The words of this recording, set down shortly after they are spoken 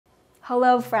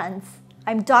Hello friends,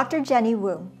 I'm Dr. Jenny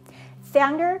Wu,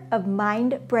 founder of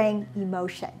Mind, Brain,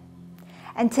 Emotion.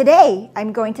 And today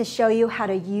I'm going to show you how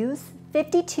to use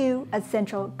 52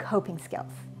 essential coping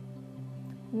skills.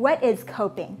 What is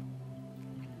coping?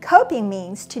 Coping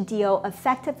means to deal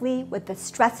effectively with the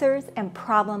stressors and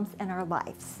problems in our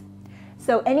lives.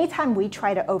 So anytime we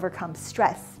try to overcome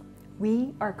stress,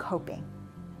 we are coping.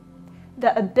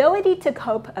 The ability to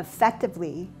cope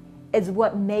effectively is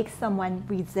what makes someone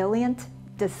resilient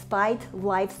despite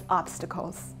life's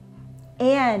obstacles.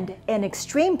 And in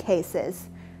extreme cases,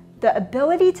 the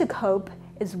ability to cope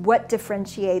is what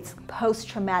differentiates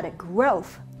post-traumatic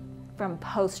growth from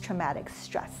post-traumatic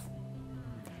stress.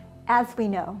 As we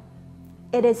know,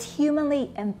 it is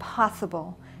humanly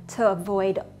impossible to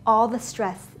avoid all the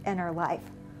stress in our life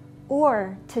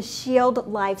or to shield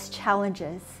life's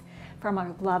challenges from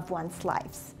our loved ones'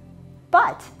 lives.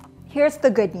 But here's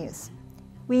the good news.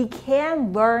 We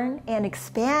can learn and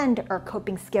expand our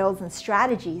coping skills and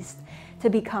strategies to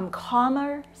become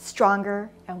calmer,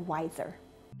 stronger, and wiser.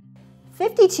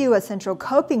 52 Essential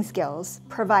Coping Skills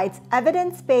provides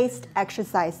evidence-based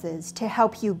exercises to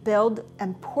help you build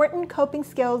important coping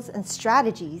skills and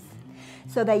strategies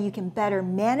so that you can better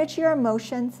manage your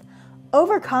emotions,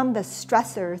 overcome the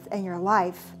stressors in your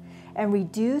life, and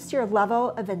reduce your level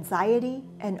of anxiety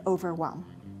and overwhelm.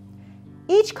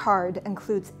 Each card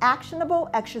includes actionable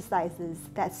exercises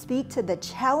that speak to the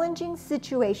challenging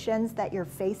situations that you're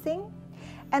facing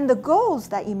and the goals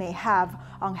that you may have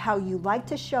on how you like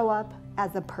to show up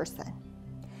as a person.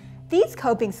 These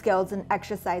coping skills and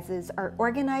exercises are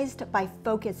organized by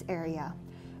focus area,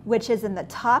 which is in the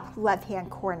top left-hand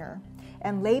corner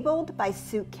and labeled by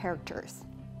suit characters.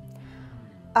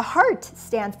 A heart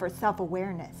stands for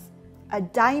self-awareness. A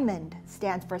diamond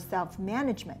stands for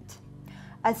self-management.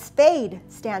 A spade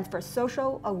stands for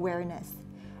social awareness,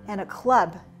 and a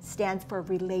club stands for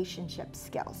relationship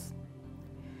skills.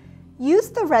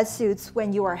 Use the red suits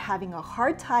when you are having a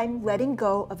hard time letting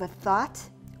go of a thought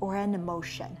or an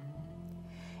emotion.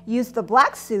 Use the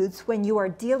black suits when you are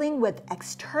dealing with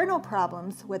external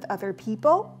problems with other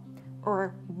people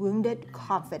or wounded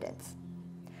confidence.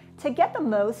 To get the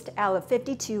most out of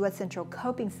 52 essential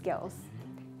coping skills,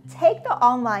 take the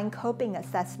online coping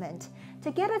assessment to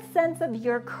get a sense of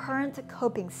your current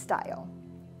coping style.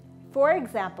 For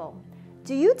example,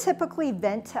 do you typically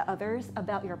vent to others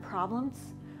about your problems,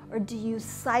 or do you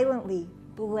silently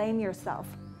blame yourself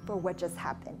for what just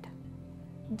happened?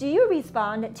 Do you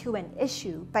respond to an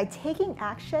issue by taking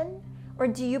action, or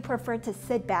do you prefer to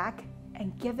sit back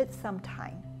and give it some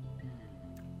time?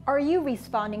 Are you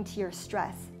responding to your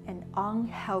stress in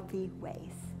unhealthy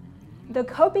ways? The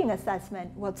coping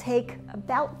assessment will take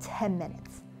about 10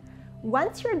 minutes.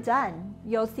 Once you're done,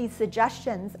 you'll see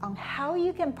suggestions on how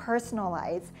you can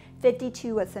personalize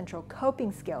 52 essential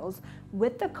coping skills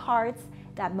with the cards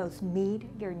that most meet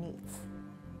your needs.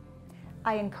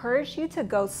 I encourage you to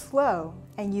go slow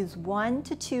and use 1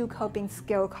 to 2 coping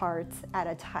skill cards at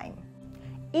a time.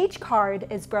 Each card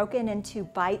is broken into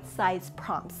bite-sized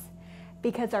prompts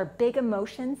because our big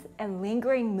emotions and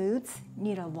lingering moods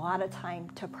need a lot of time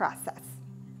to process.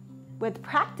 With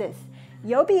practice,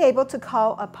 you'll be able to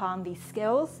call upon these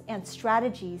skills and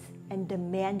strategies in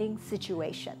demanding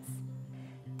situations.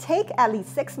 Take at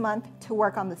least 6 months to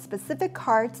work on the specific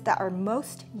cards that are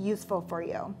most useful for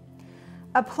you.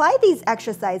 Apply these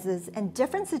exercises in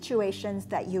different situations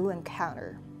that you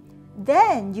encounter.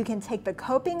 Then you can take the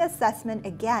coping assessment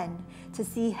again to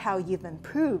see how you've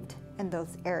improved in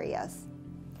those areas.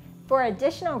 For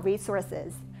additional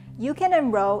resources, you can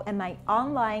enroll in my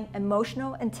online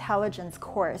Emotional Intelligence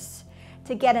course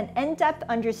to get an in-depth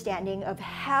understanding of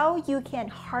how you can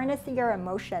harness your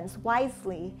emotions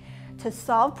wisely to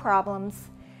solve problems,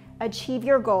 achieve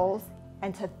your goals,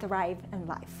 and to thrive in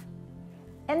life.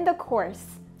 In the course,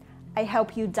 I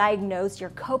help you diagnose your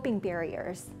coping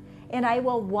barriers, and I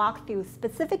will walk through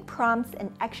specific prompts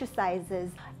and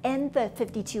exercises in the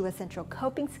 52 essential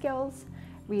coping skills,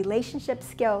 relationship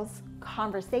skills,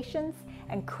 conversations,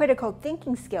 and critical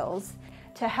thinking skills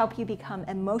to help you become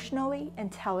emotionally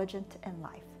intelligent in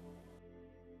life.